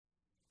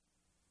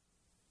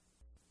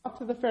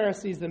To the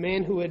Pharisees, the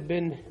man who had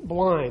been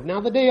blind. Now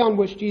the day on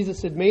which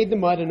Jesus had made the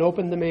mud and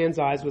opened the man's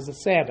eyes was a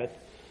Sabbath.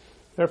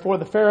 Therefore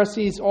the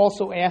Pharisees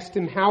also asked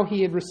him how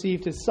he had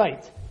received his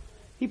sight.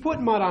 He put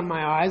mud on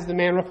my eyes, the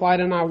man replied,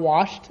 and I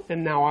washed,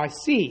 and now I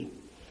see.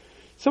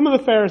 Some of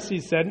the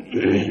Pharisees said,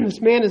 this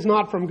man is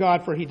not from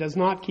God, for he does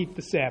not keep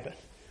the Sabbath.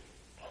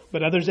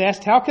 But others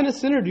asked, how can a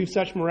sinner do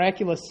such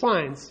miraculous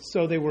signs?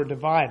 So they were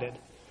divided.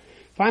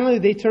 Finally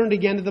they turned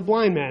again to the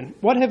blind man.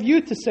 What have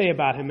you to say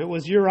about him? It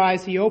was your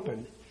eyes he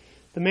opened.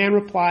 The man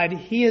replied,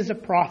 he is a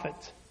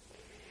prophet.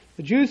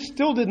 The Jews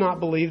still did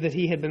not believe that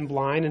he had been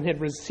blind and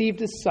had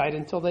received his sight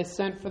until they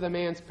sent for the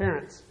man's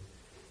parents.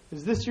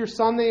 Is this your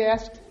son, they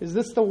asked? Is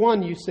this the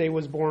one you say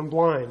was born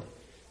blind?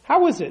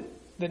 How is it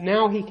that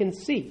now he can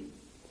see?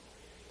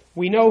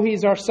 We know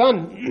he's our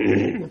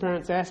son, the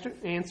parents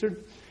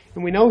answered,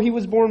 and we know he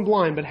was born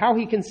blind, but how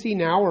he can see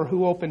now or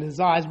who opened his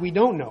eyes, we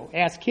don't know.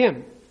 Ask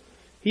him.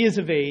 He is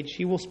of age.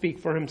 He will speak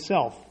for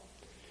himself.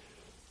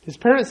 His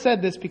parents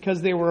said this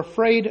because they were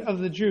afraid of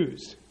the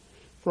Jews.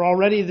 For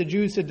already the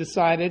Jews had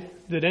decided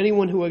that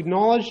anyone who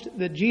acknowledged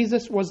that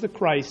Jesus was the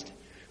Christ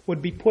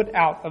would be put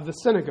out of the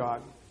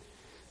synagogue.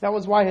 That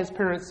was why his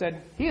parents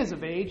said, he is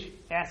of age,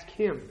 ask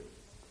him.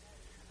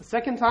 The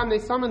second time they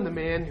summoned the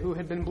man who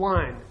had been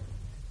blind.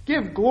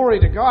 Give glory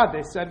to God,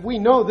 they said. We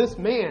know this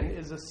man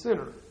is a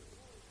sinner.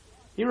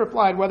 He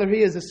replied, whether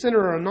he is a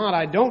sinner or not,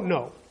 I don't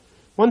know.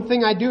 One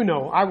thing I do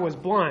know, I was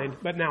blind,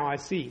 but now I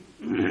see.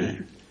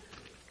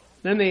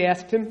 Then they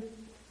asked him,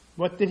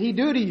 what did he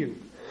do to you?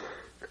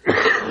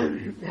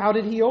 How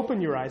did he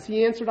open your eyes?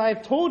 He answered, I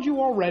have told you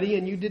already,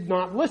 and you did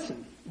not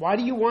listen. Why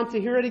do you want to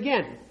hear it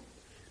again?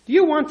 Do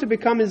you want to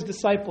become his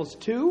disciples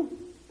too?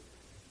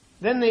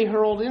 Then they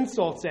hurled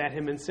insults at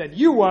him and said,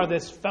 you are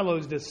this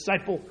fellow's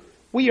disciple.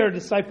 We are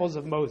disciples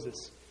of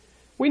Moses.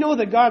 We know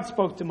that God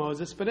spoke to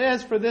Moses, but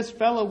as for this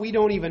fellow, we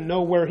don't even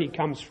know where he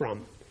comes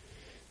from.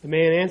 The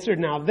man answered,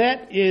 now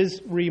that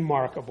is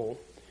remarkable.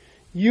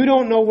 You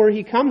don't know where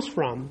he comes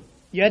from,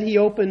 yet he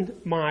opened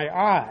my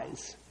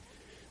eyes.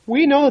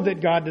 We know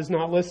that God does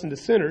not listen to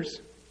sinners.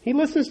 He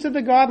listens to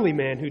the godly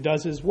man who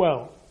does his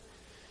will.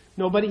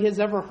 Nobody has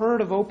ever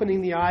heard of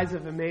opening the eyes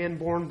of a man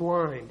born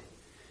blind.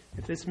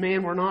 If this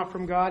man were not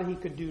from God, he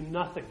could do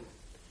nothing.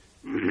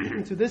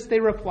 To this they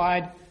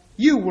replied,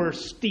 you were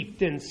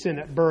steeped in sin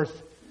at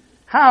birth.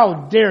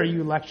 How dare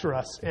you lecture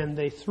us? And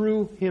they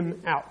threw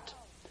him out.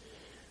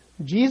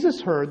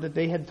 Jesus heard that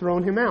they had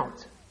thrown him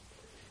out.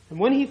 And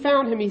when he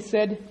found him, he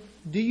said,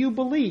 do you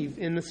believe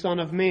in the Son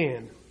of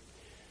Man?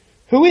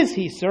 Who is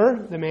he, sir?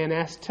 The man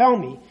asked, tell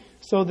me,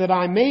 so that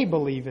I may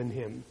believe in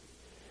him.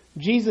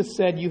 Jesus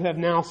said, you have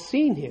now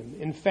seen him.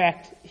 In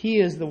fact, he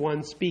is the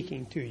one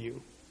speaking to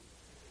you.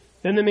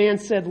 Then the man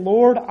said,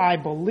 Lord, I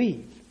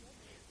believe.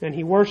 Then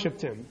he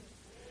worshipped him.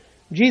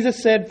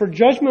 Jesus said, for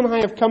judgment I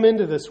have come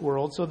into this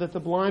world, so that the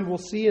blind will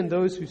see, and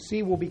those who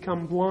see will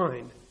become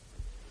blind.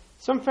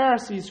 Some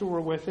Pharisees who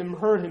were with him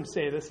heard him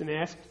say this and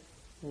asked,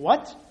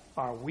 what?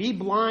 Are we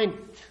blind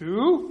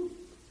too?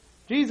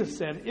 Jesus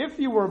said, if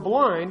you were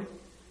blind,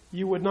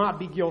 you would not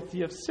be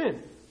guilty of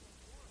sin.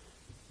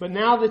 But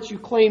now that you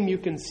claim you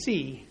can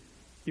see,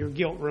 your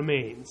guilt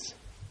remains.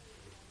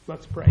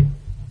 Let's pray.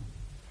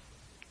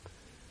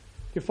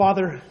 Dear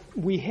Father,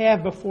 we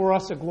have before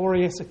us a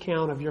glorious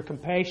account of your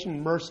compassion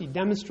and mercy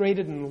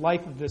demonstrated in the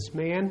life of this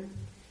man.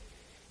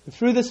 And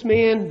through this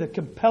man, the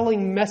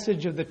compelling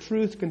message of the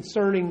truth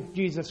concerning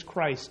Jesus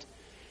Christ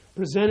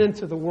presented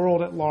to the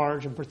world at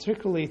large, and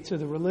particularly to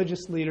the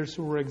religious leaders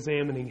who were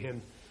examining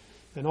him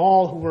and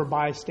all who were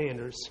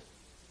bystanders.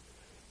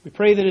 We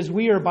pray that as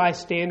we are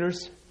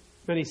bystanders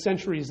many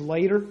centuries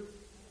later,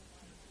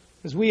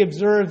 as we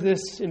observe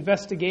this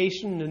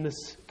investigation and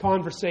this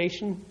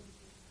conversation,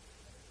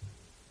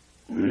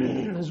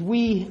 as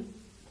we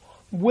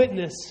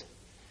witness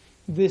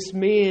this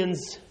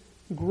man's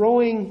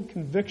growing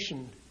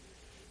conviction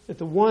that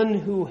the one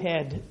who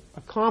had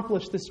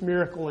accomplished this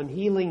miracle in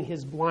healing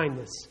his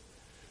blindness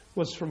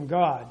was from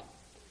God,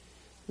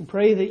 we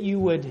pray that you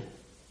would,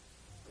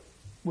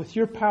 with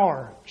your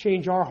power,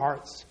 change our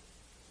hearts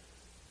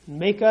and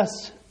make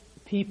us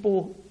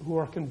people who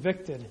are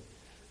convicted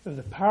of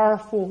the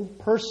powerful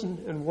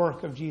person and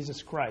work of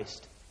Jesus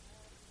Christ.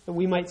 That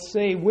we might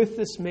say with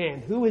this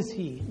man, who is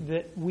he,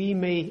 that we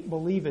may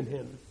believe in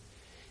him.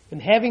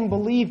 And having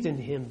believed in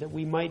him, that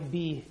we might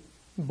be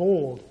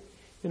bold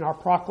in our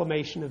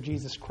proclamation of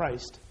Jesus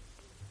Christ.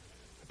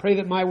 I pray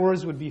that my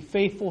words would be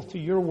faithful to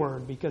your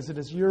word, because it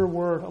is your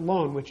word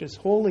alone which is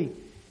holy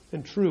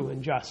and true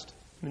and just.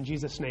 In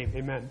Jesus' name,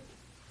 amen.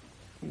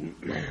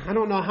 I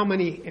don't know how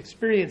many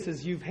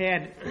experiences you've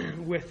had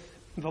with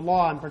the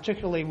law, and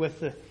particularly with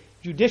the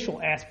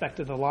judicial aspect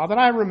of the law, but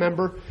I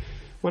remember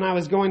when I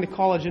was going to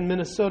college in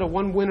Minnesota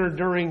one winter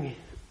during,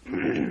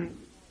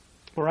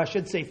 or I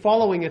should say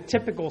following a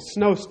typical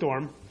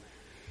snowstorm,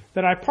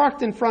 that I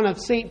parked in front of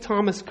St.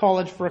 Thomas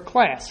College for a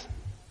class.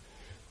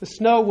 The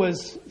snow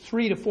was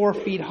 3 to 4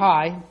 feet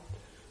high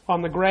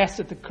on the grass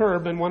at the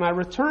curb, and when I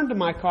returned to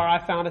my car, I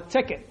found a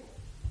ticket.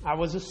 I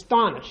was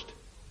astonished.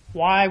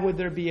 Why would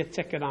there be a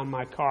ticket on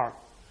my car?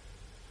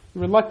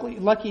 We were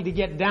lucky to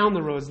get down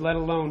the roads, let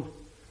alone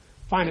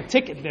find a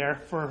ticket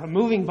there for a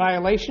moving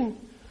violation.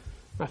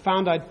 I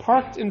found I'd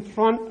parked in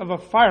front of a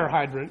fire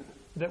hydrant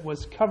that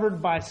was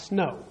covered by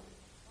snow.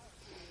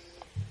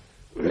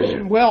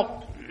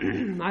 Well,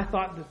 I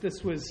thought that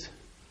this was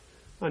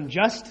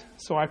unjust,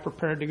 so I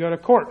prepared to go to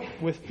court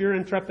with fear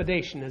and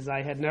trepidation, as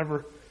I had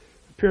never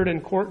appeared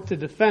in court to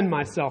defend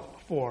myself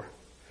before.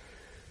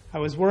 I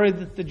was worried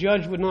that the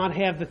judge would not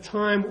have the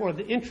time or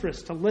the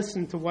interest to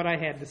listen to what I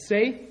had to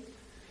say,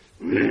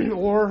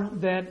 or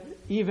that,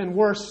 even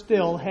worse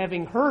still,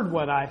 having heard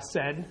what I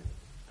said,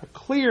 a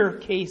clear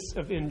case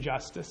of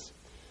injustice,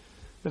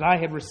 that I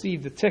had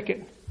received a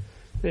ticket,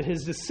 that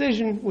his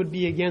decision would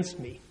be against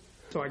me.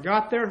 So I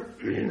got there,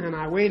 and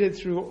I waded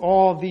through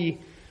all the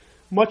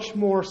much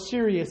more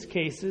serious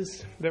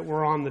cases that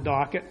were on the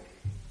docket.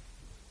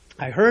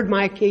 I heard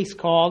my case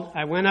called.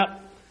 I went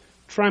up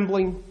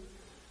trembling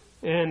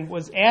and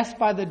was asked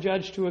by the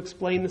judge to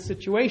explain the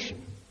situation.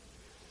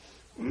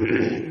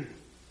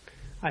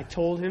 I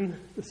told him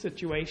the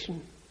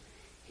situation.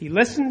 He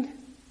listened,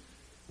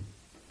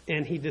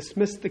 and he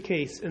dismissed the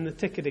case and the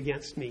ticket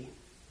against me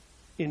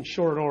in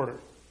short order.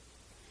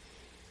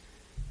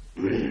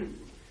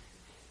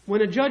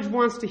 When a judge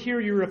wants to hear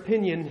your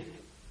opinion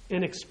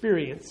and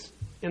experience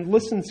and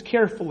listens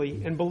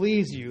carefully and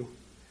believes you,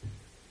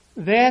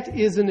 that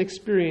is an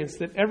experience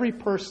that every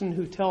person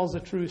who tells a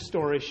true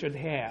story should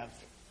have.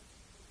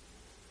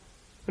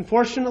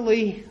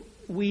 Unfortunately,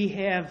 we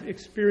have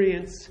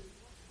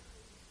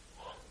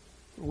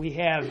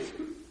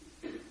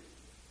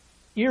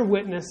ear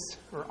witness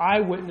or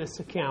eyewitness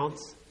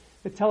accounts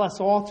that tell us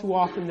all too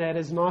often that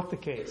is not the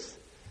case.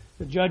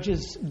 The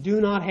judges do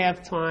not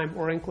have time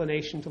or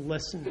inclination to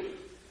listen.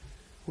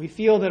 We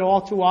feel that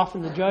all too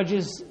often the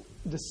judges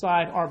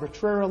decide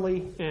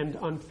arbitrarily and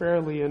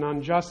unfairly and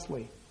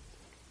unjustly.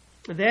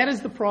 That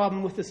is the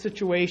problem with the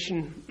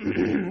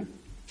situation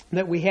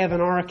that we have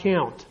in our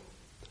account.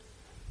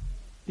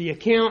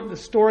 The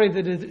story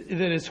that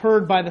is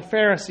heard by the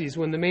Pharisees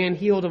when the man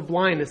healed of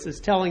blindness is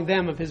telling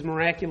them of his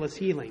miraculous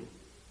healing.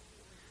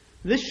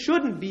 This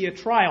shouldn't be a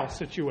trial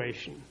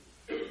situation,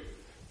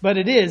 but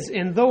it is.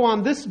 And though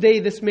on this day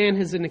this man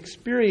has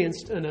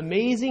experienced an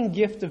amazing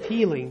gift of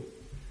healing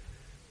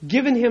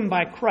given him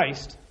by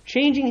Christ,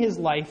 changing his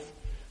life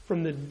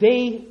from the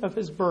day of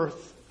his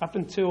birth up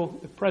until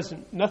the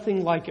present,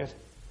 nothing like it,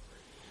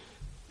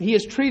 he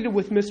is treated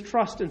with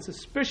mistrust and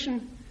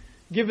suspicion,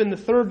 given the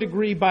third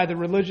degree by the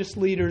religious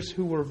leaders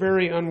who were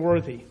very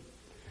unworthy.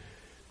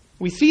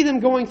 We see them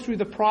going through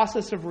the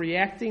process of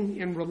reacting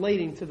and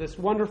relating to this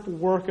wonderful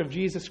work of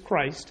Jesus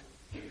Christ,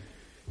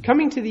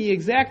 coming to the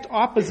exact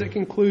opposite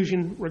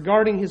conclusion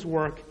regarding his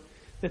work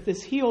that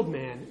this healed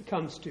man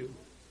comes to.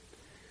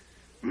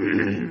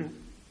 And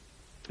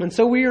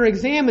so we are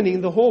examining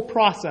the whole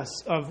process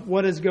of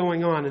what is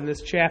going on in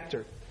this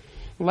chapter.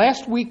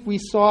 Last week we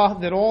saw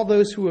that all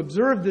those who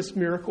observed this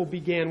miracle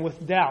began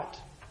with doubt.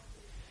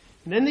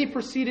 And then they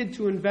proceeded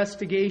to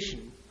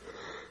investigation,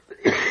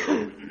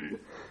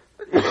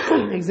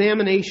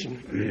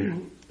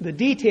 examination, the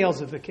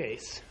details of the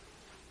case.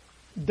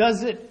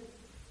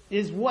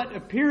 Is what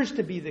appears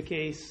to be the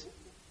case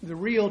the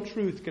real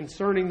truth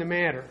concerning the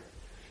matter?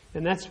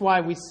 And that's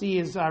why we see,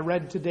 as I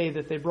read today,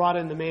 that they brought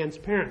in the man's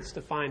parents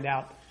to find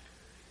out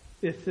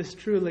if this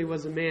truly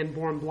was a man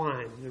born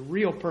blind, the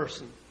real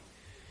person.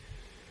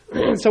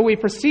 So we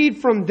proceed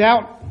from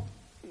doubt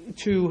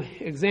to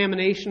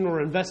examination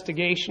or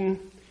investigation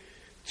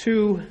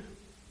to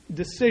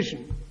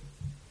decision.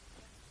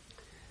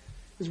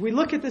 As we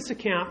look at this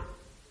account,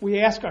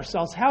 we ask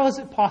ourselves, how is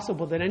it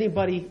possible that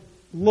anybody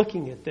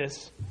looking at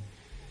this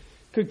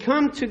could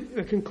come to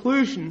a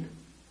conclusion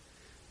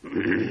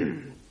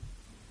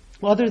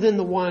other than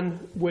the one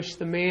which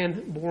the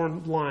man born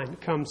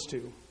blind comes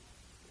to?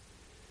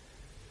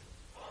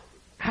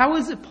 How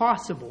is it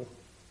possible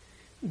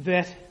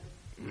that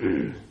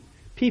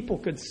people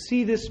could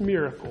see this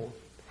miracle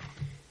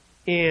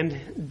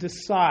and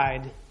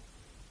decide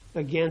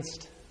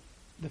against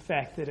the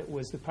fact that it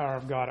was the power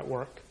of God at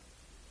work?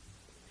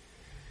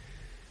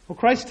 Well,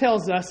 Christ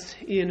tells us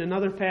in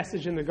another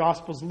passage in the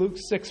Gospels, Luke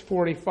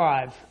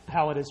 6:45,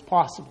 how it is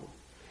possible.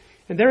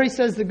 And there he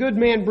says, the good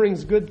man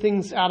brings good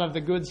things out of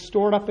the good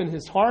stored up in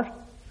his heart.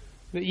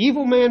 The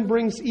evil man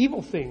brings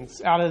evil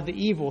things out of the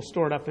evil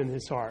stored up in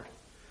his heart.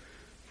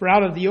 For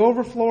out of the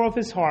overflow of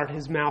his heart,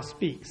 his mouth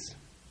speaks.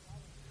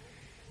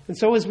 And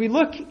so as we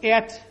look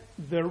at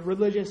the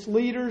religious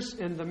leaders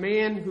and the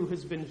man who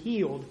has been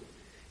healed,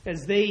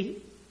 as they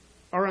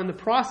are in the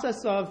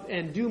process of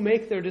and do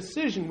make their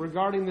decision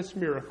regarding this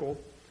miracle,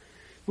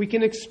 we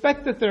can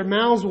expect that their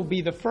mouths will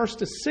be the first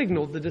to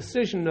signal the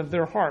decision of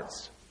their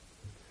hearts,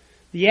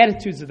 the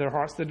attitudes of their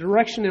hearts, the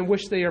direction in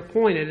which they are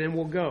pointed and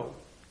will go.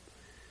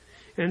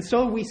 And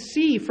so we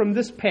see from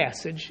this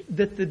passage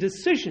that the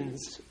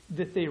decisions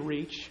that they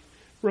reach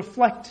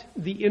reflect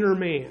the inner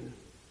man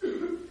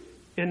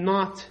and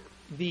not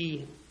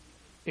the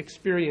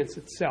experience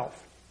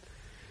itself.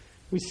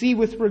 We see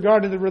with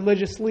regard to the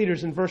religious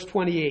leaders in verse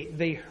 28,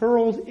 they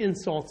hurled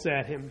insults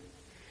at him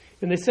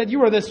And they said,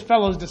 "You are this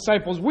fellow's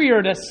disciples. We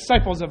are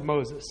disciples of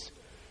Moses.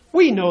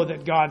 We know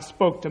that God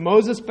spoke to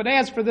Moses, but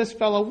as for this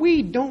fellow,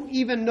 we don't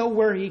even know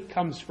where he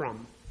comes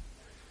from."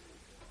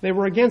 They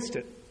were against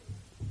it.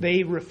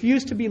 They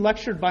refused to be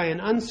lectured by an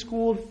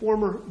unschooled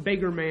former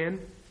beggar man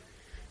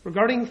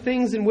regarding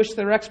things in which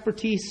their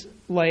expertise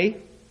lay.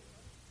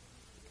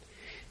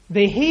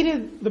 They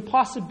hated the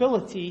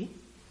possibility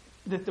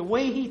that the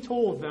way he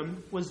told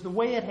them was the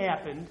way it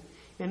happened,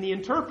 and the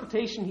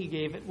interpretation he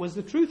gave it was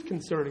the truth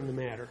concerning the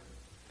matter.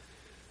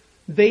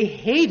 They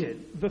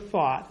hated the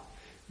thought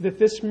that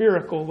this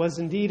miracle was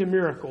indeed a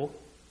miracle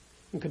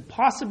and could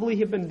possibly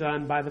have been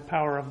done by the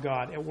power of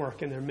God at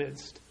work in their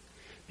midst,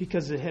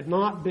 because it had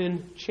not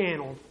been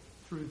channeled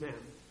through them.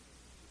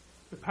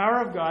 The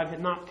power of God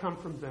had not come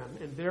from them,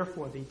 and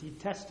therefore they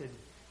detested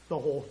the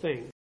whole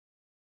thing.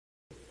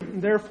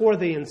 Therefore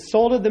they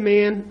insulted the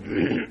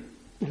man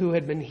who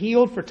had been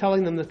healed for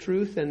telling them the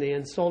truth, and they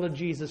insulted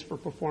Jesus for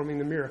performing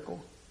the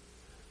miracle.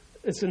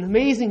 It's an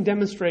amazing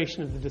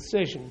demonstration of the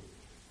decision.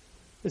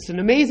 It's an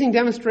amazing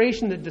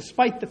demonstration that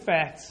despite the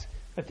facts,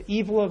 that the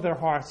evil of their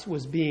hearts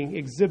was being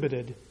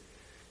exhibited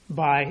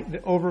by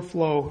the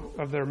overflow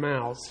of their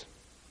mouths.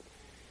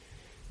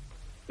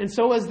 And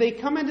so as they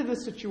come into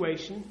this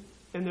situation,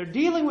 and they're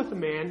dealing with a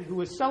man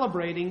who is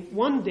celebrating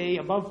one day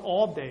above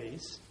all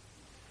days,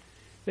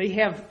 they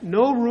have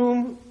no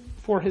room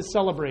for his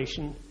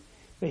celebration.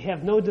 They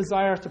have no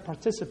desire to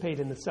participate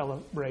in the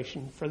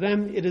celebration. For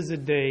them, it is a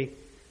day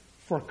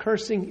for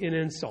cursing and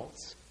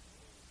insults.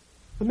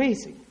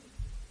 Amazing.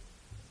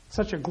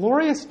 Such a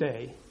glorious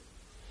day,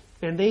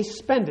 and they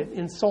spend it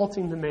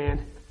insulting the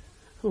man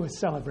who is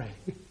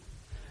celebrating.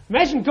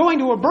 Imagine going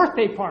to a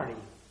birthday party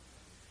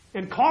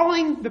and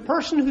calling the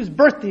person whose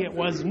birthday it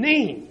was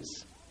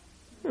names.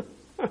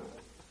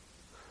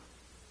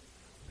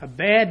 A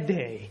bad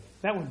day.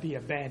 That would be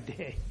a bad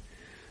day.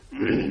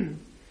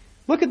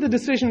 Look at the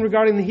decision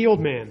regarding the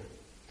healed man.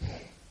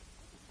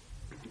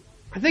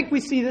 I think we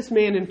see this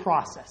man in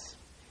process.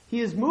 He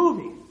is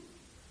moving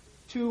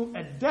to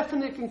a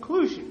definite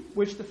conclusion,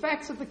 which the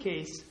facts of the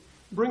case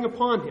bring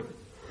upon him.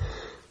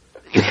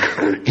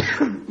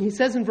 He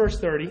says in verse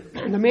 30,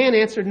 "The man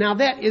answered, 'Now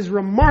that is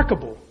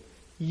remarkable.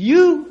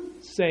 You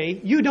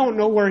say you don't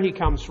know where he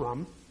comes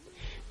from,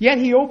 yet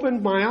he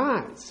opened my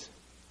eyes.'"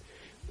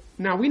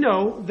 Now we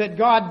know that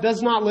God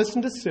does not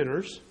listen to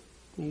sinners.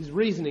 He's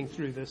reasoning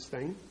through this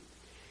thing.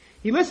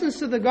 He listens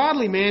to the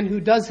godly man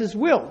who does his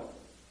will.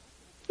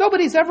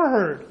 Nobody's ever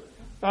heard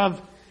of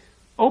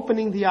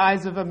opening the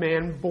eyes of a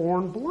man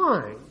born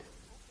blind.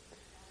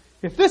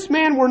 If this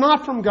man were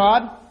not from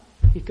God,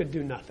 he could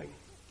do nothing.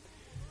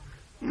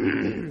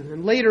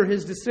 And later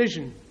his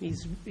decision,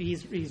 he's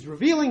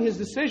revealing his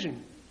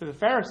decision to the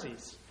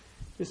Pharisees.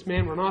 If this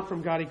man were not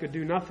from God, he could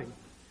do nothing.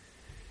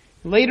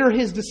 Later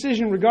his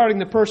decision regarding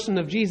the person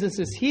of Jesus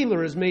as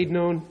healer is made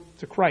known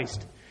to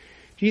Christ.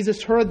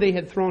 Jesus heard they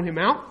had thrown him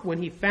out.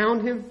 When he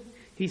found him,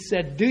 he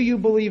said, "Do you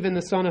believe in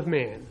the Son of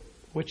Man?"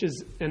 Which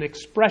is an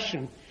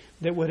expression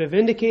that would have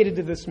indicated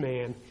to this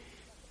man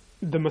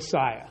the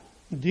Messiah.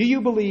 "Do you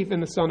believe in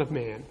the Son of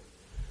Man?"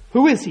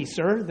 "Who is he,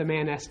 sir?" the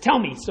man asked. "Tell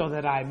me so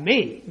that I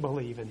may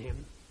believe in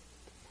him."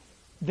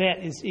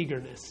 That is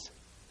eagerness.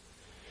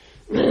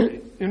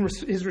 In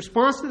his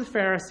response to the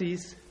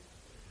Pharisees,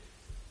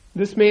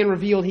 this man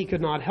revealed he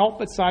could not help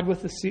but side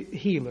with the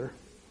healer.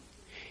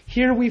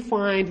 Here we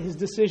find his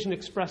decision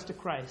expressed to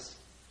Christ.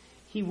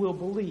 He will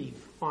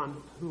believe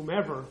on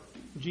whomever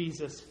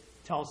Jesus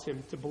tells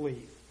him to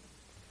believe.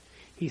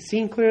 He's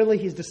seen clearly,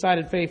 he's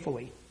decided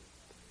faithfully.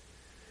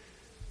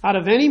 Out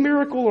of any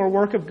miracle or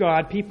work of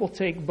God, people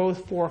take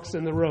both forks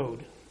in the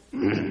road.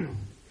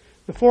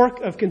 The fork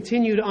of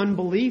continued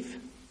unbelief,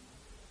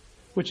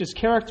 which is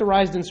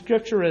characterized in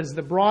Scripture as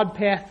the broad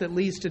path that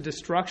leads to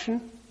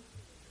destruction.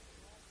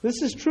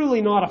 This is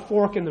truly not a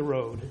fork in the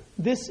road.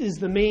 This is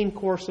the main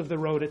course of the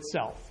road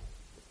itself.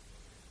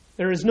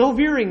 There is no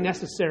veering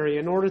necessary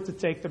in order to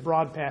take the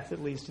broad path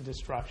that leads to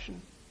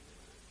destruction.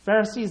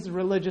 Pharisees, the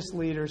religious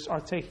leaders, are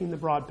taking the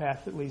broad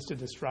path that leads to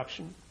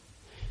destruction.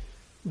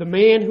 The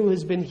man who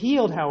has been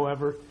healed,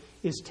 however,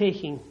 is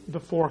taking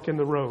the fork in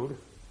the road,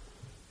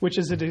 which,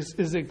 as it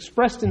is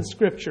expressed in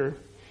Scripture,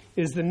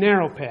 is the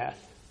narrow path.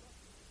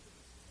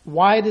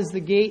 Wide is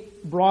the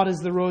gate, broad is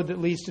the road that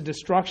leads to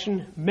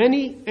destruction.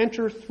 Many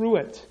enter through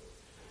it,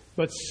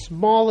 but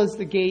small is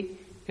the gate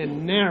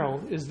and narrow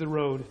is the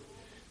road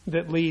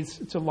that leads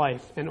to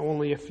life, and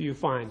only a few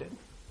find it.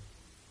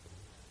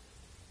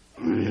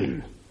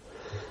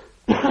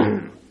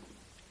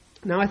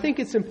 Now, I think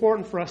it's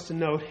important for us to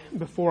note,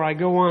 before I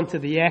go on to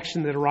the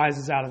action that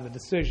arises out of the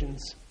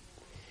decisions,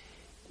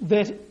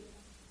 that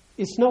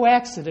it's no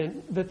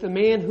accident that the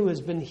man who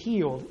has been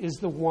healed is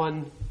the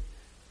one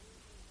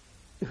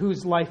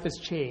whose life is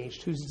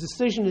changed, whose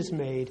decision is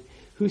made,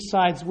 who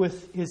sides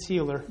with his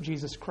healer,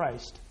 Jesus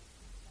Christ.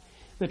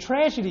 The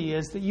tragedy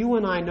is that you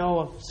and I know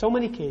of so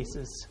many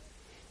cases,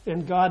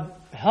 and God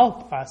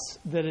help us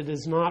that it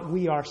is not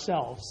we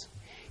ourselves,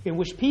 in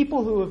which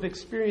people who have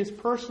experienced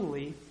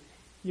personally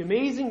the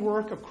amazing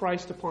work of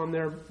Christ upon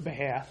their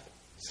behalf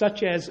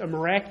such as a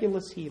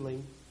miraculous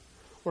healing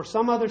or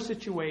some other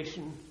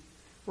situation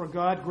where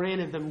God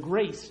granted them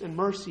grace and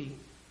mercy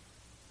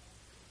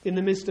in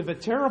the midst of a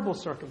terrible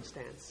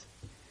circumstance,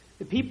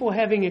 the people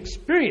having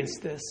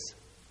experienced this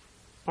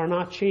are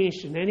not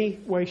changed in any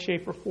way,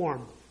 shape, or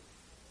form.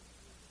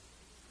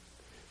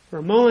 For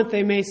a moment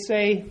they may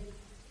say,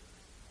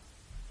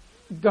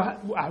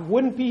 God, I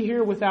wouldn't be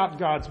here without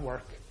God's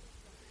work.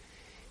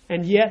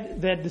 And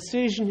yet that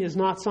decision is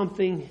not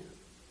something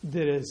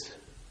that is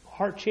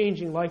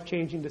heart-changing,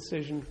 life-changing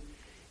decision.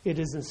 It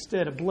is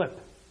instead a blip,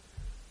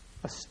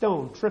 a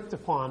stone tripped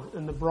upon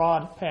in the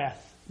broad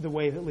path, the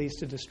way that leads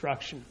to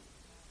destruction.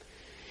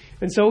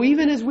 And so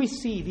even as we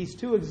see these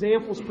two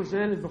examples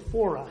presented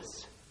before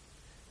us,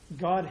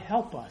 God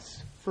help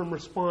us from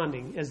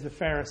responding as the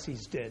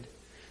Pharisees did.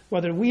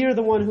 Whether we are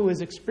the one who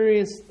has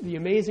experienced the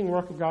amazing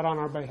work of God on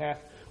our behalf,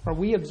 or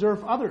we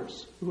observe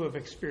others who have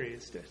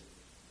experienced it.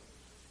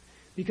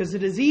 Because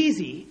it is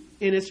easy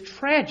and it's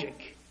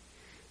tragic.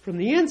 From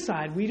the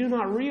inside, we do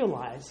not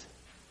realize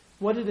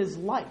what it is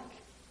like.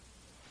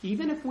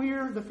 Even if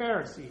we're the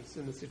Pharisees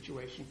in the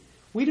situation,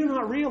 we do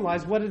not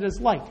realize what it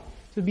is like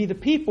to be the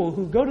people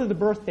who go to the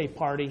birthday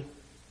party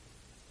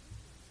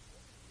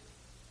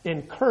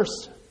and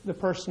curse the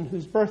person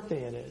whose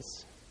birthday it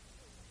is.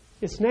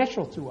 It's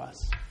natural to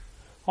us.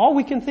 All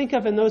we can think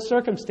of in those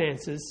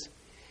circumstances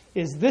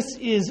is this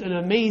is an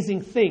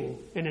amazing thing,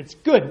 and it's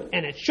good,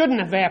 and it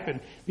shouldn't have happened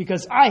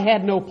because I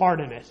had no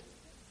part in it.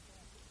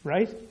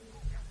 Right?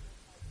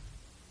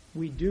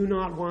 We do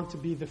not want to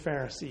be the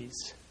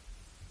Pharisees.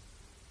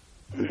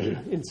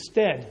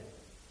 Instead,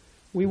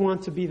 we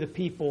want to be the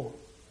people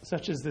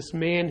such as this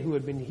man who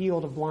had been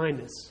healed of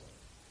blindness,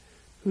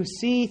 who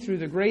see through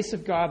the grace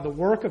of God the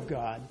work of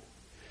God,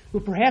 who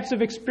perhaps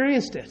have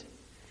experienced it,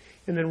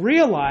 and then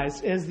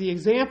realize, as the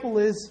example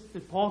is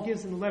that Paul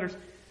gives in the letters,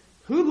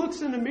 who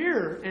looks in the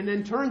mirror and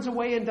then turns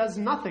away and does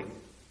nothing?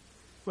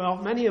 Well,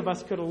 many of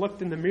us could have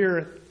looked in the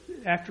mirror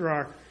after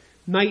our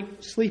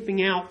night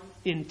sleeping out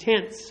in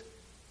tents.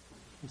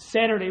 And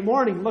Saturday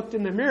morning, looked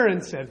in the mirror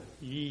and said,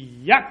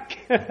 yuck.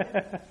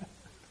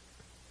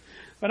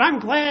 But I'm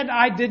glad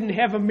I didn't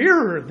have a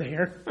mirror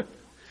there.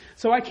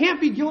 So I can't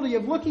be guilty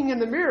of looking in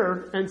the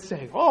mirror and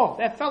saying, oh,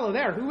 that fellow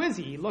there, who is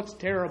he? He looks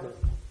terrible.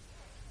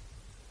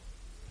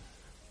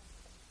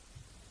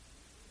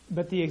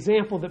 But the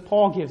example that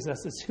Paul gives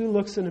us is who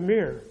looks in a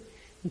mirror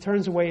and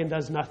turns away and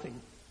does nothing.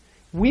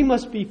 We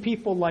must be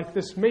people like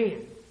this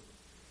man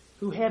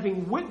who,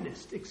 having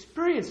witnessed,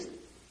 experienced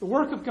the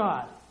work of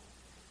God,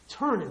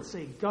 turn and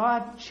say,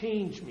 God,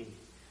 change me.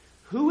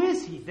 Who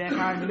is he that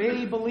I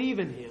may believe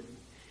in him?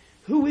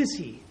 Who is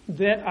he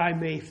that I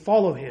may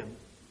follow him?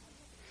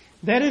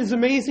 That is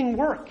amazing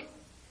work.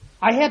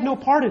 I had no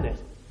part in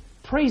it.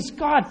 Praise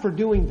God for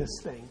doing this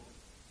thing.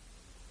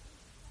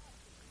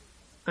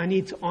 I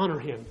need to honor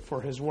him for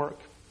his work.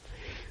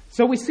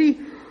 So we see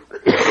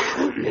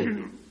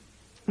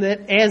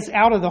that as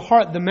out of the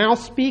heart the mouth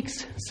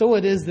speaks, so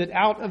it is that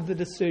out of the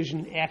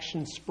decision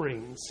action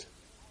springs.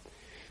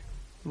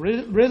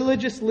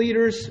 Religious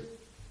leaders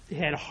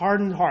had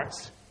hardened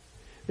hearts.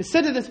 They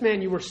said to this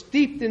man, you were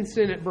steeped in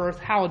sin at birth.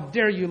 How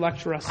dare you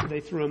lecture us? So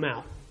they threw him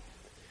out.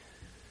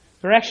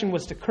 Their action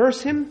was to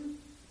curse him.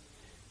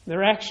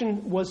 Their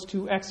action was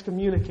to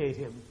excommunicate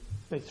him.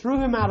 They threw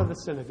him out of the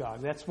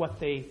synagogue. That's what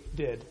they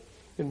did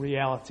in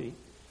reality.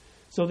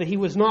 So that he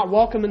was not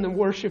welcome in the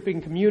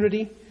worshiping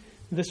community.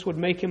 This would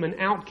make him an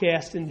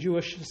outcast in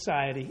Jewish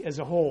society as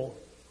a whole.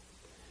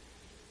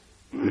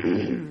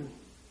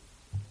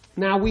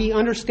 Now we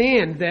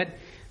understand that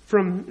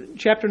from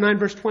chapter 9,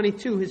 verse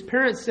 22, his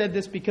parents said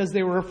this because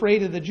they were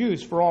afraid of the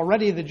Jews. For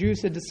already the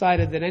Jews had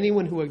decided that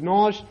anyone who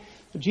acknowledged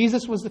that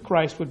Jesus was the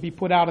Christ would be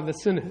put out of the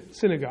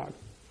synagogue.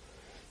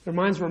 Their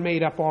minds were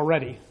made up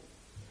already.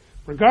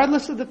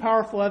 Regardless of the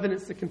powerful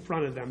evidence that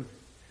confronted them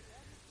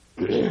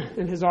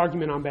in his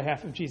argument on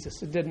behalf of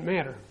Jesus, it didn't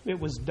matter. It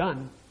was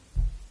done.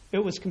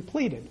 It was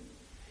completed.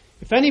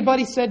 If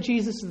anybody said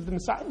Jesus is the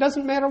Messiah, it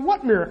doesn't matter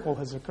what miracle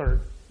has occurred.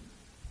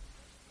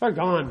 They're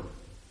gone.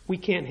 We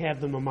can't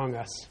have them among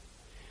us.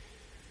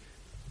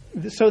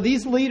 So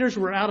these leaders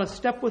were out of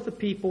step with the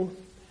people.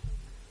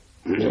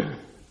 The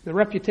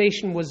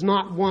reputation was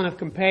not one of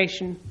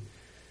compassion.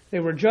 They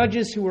were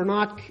judges who were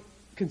not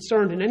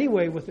concerned in any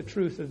way with the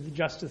truth of the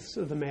justice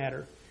of the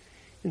matter.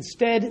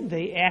 Instead,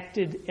 they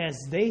acted as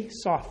they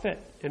saw fit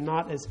and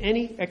not as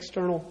any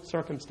external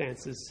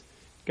circumstances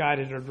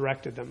guided or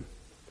directed them.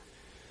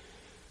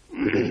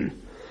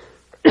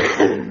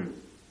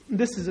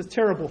 This is a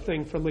terrible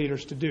thing for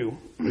leaders to do.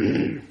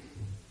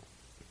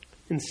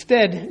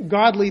 Instead,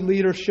 godly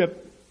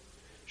leadership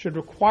should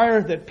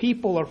require that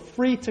people are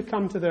free to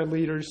come to their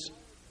leaders,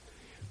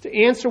 to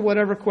answer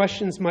whatever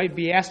questions might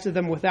be asked of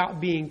them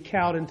without being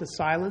cowed into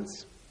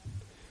silence.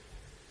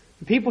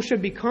 People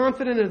should be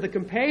confident of the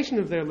compassion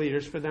of their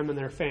leaders for them and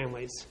their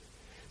families,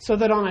 so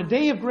that on a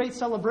day of great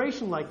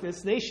celebration like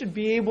this, they should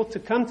be able to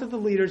come to the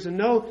leaders and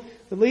know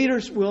the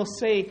leaders will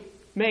say,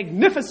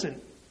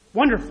 magnificent,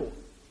 wonderful,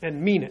 and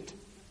mean it.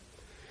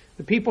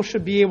 The people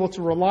should be able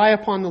to rely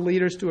upon the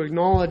leaders to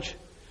acknowledge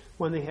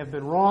when they have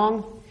been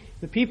wrong.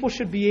 The people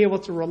should be able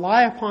to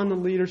rely upon the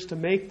leaders to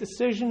make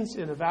decisions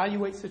and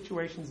evaluate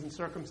situations and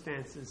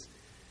circumstances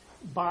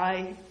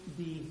by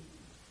the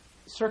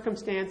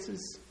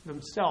circumstances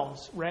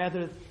themselves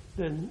rather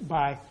than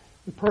by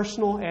the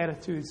personal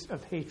attitudes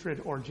of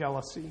hatred or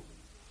jealousy.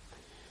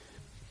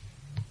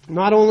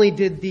 Not only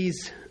did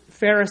these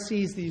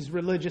Pharisees, these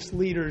religious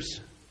leaders,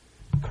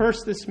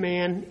 curse this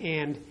man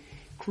and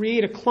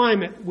create a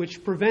climate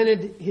which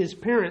prevented his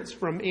parents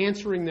from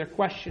answering their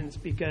questions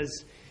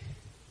because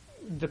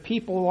the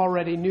people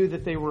already knew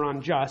that they were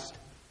unjust,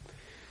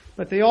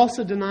 but they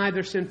also denied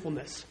their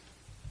sinfulness.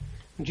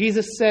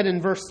 Jesus said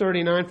in verse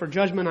 39, "For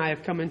judgment I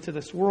have come into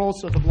this world,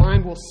 so the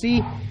blind will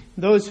see,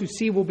 those who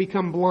see will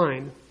become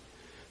blind."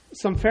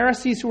 Some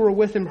Pharisees who were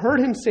with him heard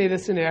him say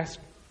this and asked,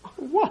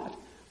 "What?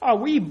 Are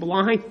we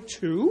blind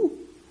too?"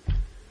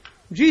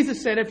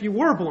 Jesus said, "If you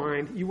were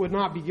blind, you would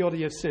not be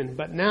guilty of sin.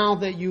 But now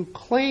that you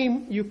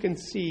claim you can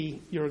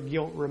see, your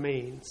guilt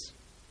remains."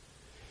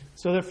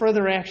 So their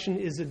further action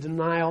is a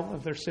denial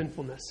of their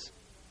sinfulness.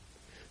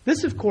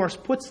 This, of course,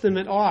 puts them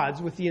at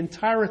odds with the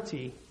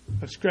entirety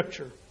of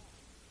Scripture.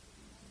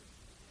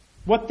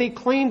 What they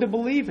claim to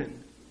believe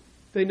in,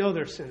 they know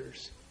they're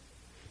sinners.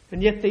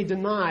 And yet they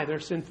deny their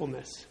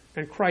sinfulness.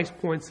 And Christ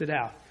points it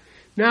out.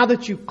 Now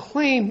that you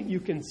claim you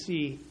can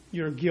see,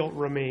 your guilt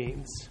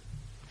remains.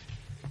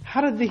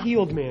 How did the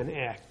healed man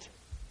act?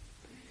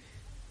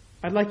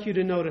 I'd like you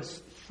to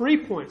notice 3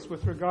 points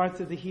with regard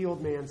to the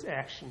healed man's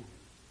action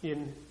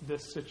in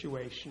this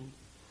situation.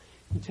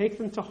 And take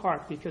them to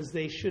heart because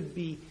they should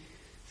be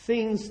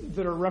things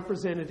that are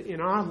represented in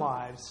our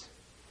lives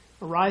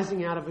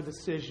arising out of a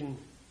decision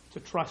to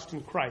trust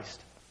in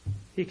Christ.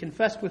 He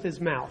confessed with his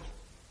mouth.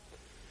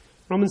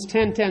 Romans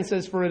 10:10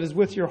 says, "For it is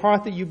with your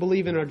heart that you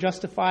believe and are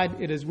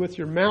justified. It is with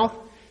your mouth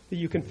that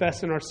you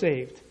confess and are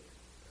saved."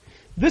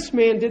 This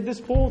man did this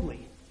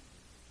boldly,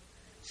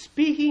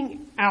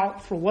 speaking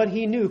out for what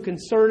he knew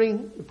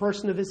concerning the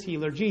person of his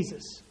healer,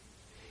 Jesus,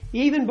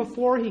 even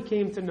before he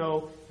came to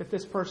know that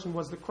this person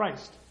was the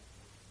Christ.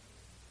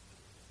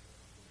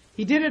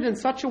 He did it in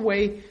such a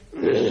way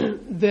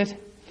that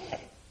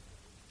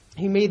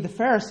he made the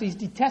Pharisees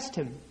detest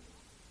him.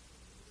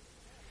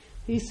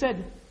 He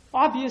said,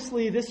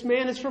 "Obviously, this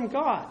man is from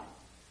God.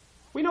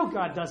 We know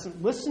God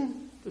doesn't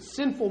listen to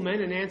sinful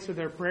men and answer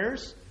their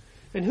prayers.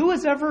 And who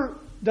has ever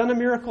done a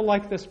miracle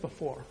like this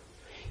before?"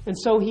 And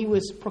so he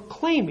was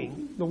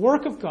proclaiming the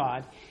work of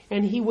God,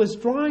 and he was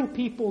drawing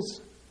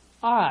people's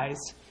eyes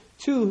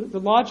to the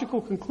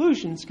logical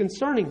conclusions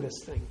concerning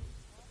this thing.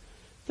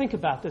 Think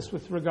about this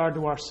with regard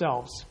to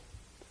ourselves.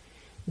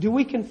 Do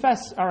we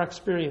confess our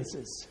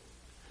experiences?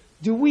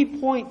 Do we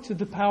point to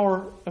the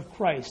power of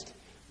Christ,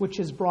 which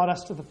has brought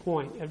us to the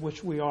point at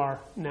which we are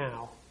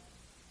now?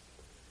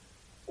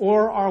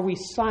 Or are we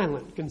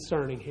silent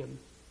concerning him?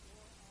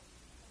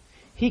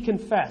 He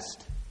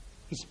confessed.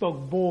 He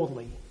spoke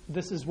boldly.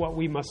 This is what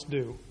we must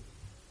do.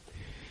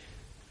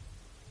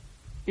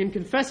 In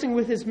confessing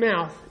with his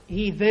mouth,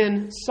 he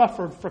then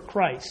suffered for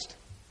Christ.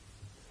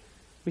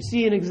 We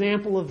see an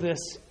example of this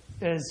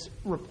as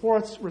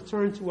reports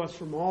return to us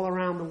from all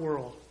around the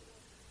world.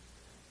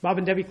 Bob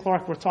and Debbie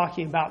Clark were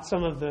talking about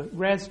some of the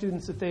grad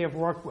students that they have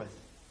worked with,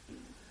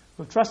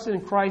 who have trusted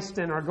in Christ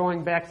and are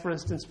going back, for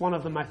instance, one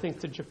of them, I think,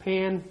 to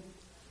Japan,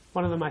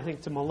 one of them, I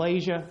think, to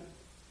Malaysia,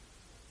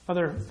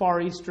 other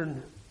Far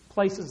Eastern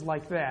places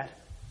like that,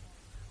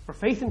 where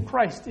faith in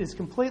Christ is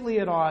completely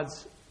at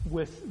odds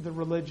with the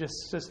religious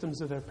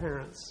systems of their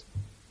parents.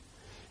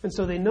 And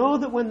so they know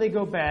that when they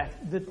go back,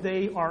 that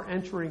they are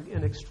entering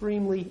an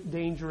extremely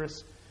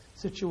dangerous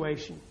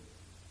situation.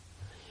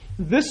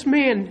 This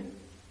man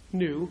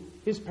knew,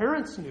 his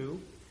parents knew,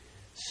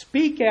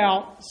 speak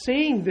out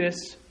saying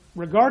this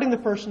regarding the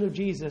person of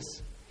Jesus,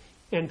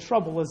 and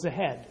trouble is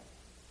ahead.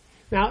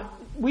 Now,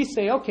 we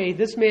say, okay,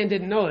 this man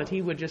didn't know it.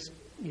 He would just,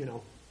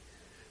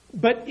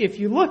 But if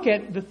you look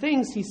at the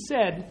things he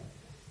said,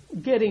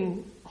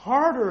 getting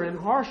harder and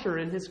harsher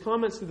in his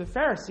comments to the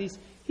Pharisees,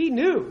 he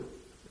knew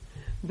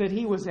that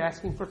he was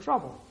asking for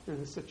trouble in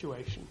this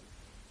situation.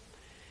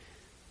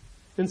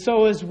 And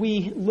so as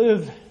we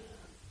live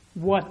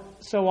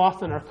what so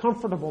often are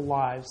comfortable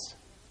lives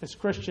as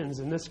Christians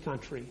in this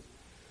country,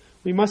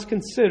 we must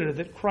consider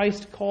that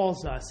Christ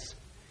calls us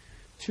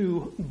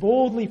to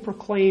boldly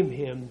proclaim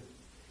him,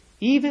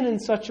 even in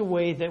such a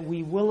way that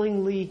we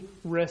willingly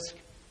risk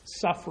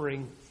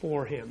suffering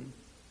for him.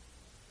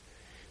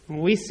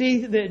 And we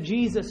see that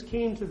Jesus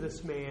came to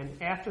this man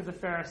after the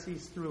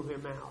Pharisees threw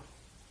him out.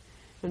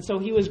 And so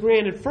he was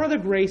granted further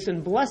grace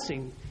and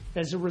blessing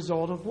as a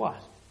result of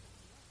what?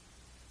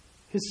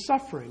 His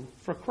suffering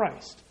for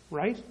Christ,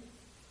 right?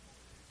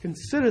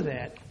 Consider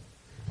that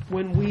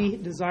when we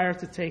desire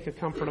to take a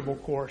comfortable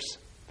course.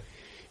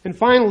 And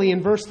finally,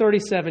 in verse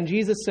 37,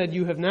 Jesus said,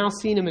 "You have now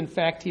seen him. In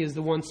fact, he is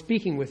the one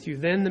speaking with you."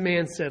 Then the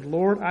man said,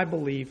 "Lord, I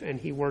believe,"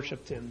 and he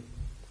worshipped him.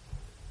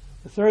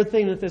 The third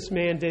thing that this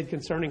man did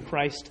concerning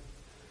Christ,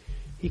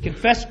 he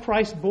confessed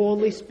Christ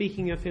boldly,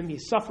 speaking of him. He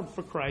suffered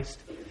for Christ.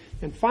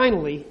 And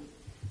finally,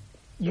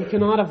 You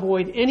cannot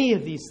avoid any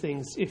of these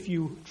things if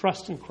you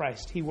trust in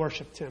Christ. He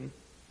worshipped him.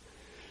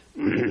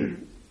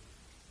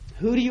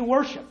 Who do you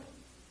worship?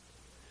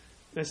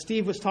 As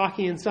Steve was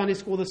talking in Sunday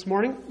school this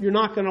morning, you're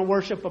not going to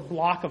worship a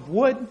block of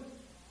wood.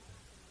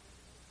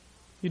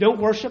 You don't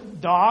worship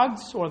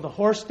dogs or the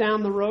horse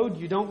down the road.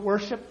 You don't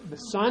worship the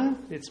sun.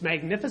 It's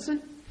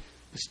magnificent.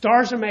 The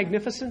stars are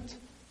magnificent.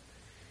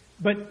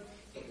 But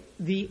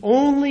the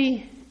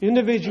only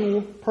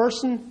individual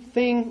person,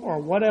 thing, or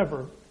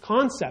whatever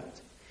concept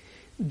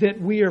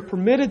that we are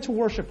permitted to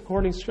worship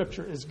according to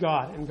Scripture is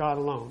God and God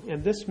alone.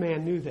 And this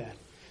man knew that.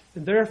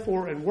 And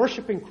therefore, in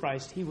worshiping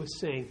Christ, he was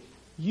saying,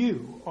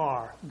 "You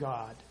are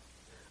God.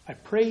 I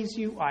praise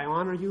you, I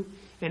honor you."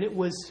 And it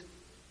was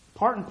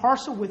part and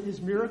parcel with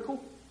his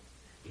miracle,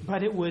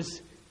 but it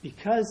was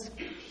because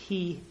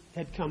he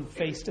had come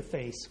face to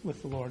face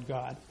with the Lord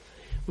God.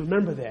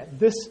 Remember that.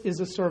 This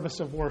is a service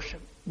of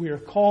worship. We are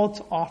called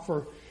to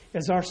offer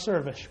as our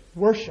service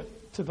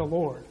worship to the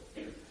Lord.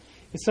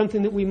 It's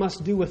something that we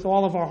must do with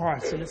all of our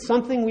hearts, and it's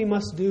something we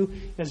must do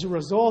as a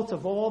result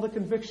of all the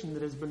conviction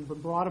that has been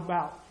brought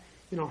about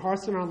in our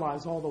hearts and our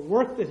lives, all the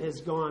work that has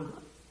gone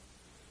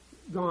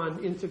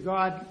into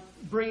God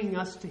bringing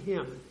us to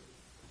him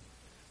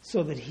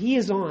so that he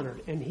is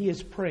honored and he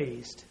is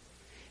praised.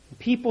 And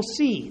people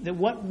see that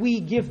what we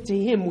give to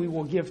him, we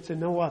will give to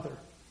no other.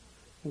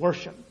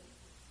 Worship.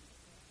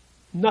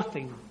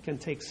 Nothing can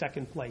take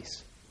second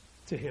place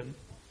to him.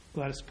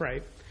 Let us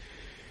pray.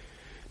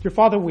 Dear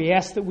Father, we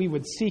ask that we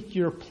would seek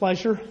your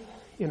pleasure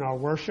in our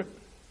worship,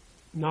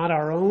 not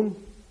our own.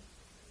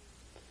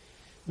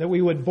 That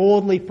we would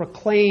boldly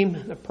proclaim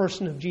the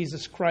person of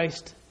Jesus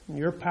Christ and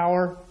your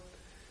power,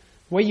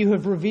 the way you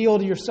have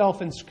revealed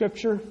yourself in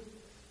Scripture,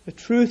 the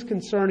truth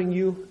concerning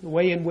you, the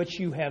way in which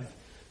you have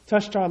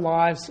touched our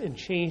lives and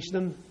changed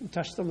them, and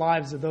touched the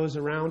lives of those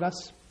around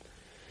us.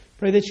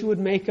 Pray that you would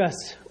make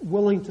us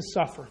willing to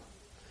suffer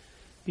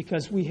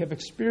because we have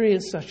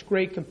experienced such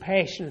great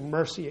compassion and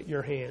mercy at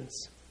your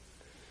hands.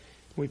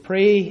 We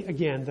pray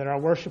again that our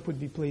worship would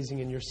be pleasing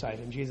in your sight.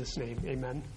 In Jesus' name, amen.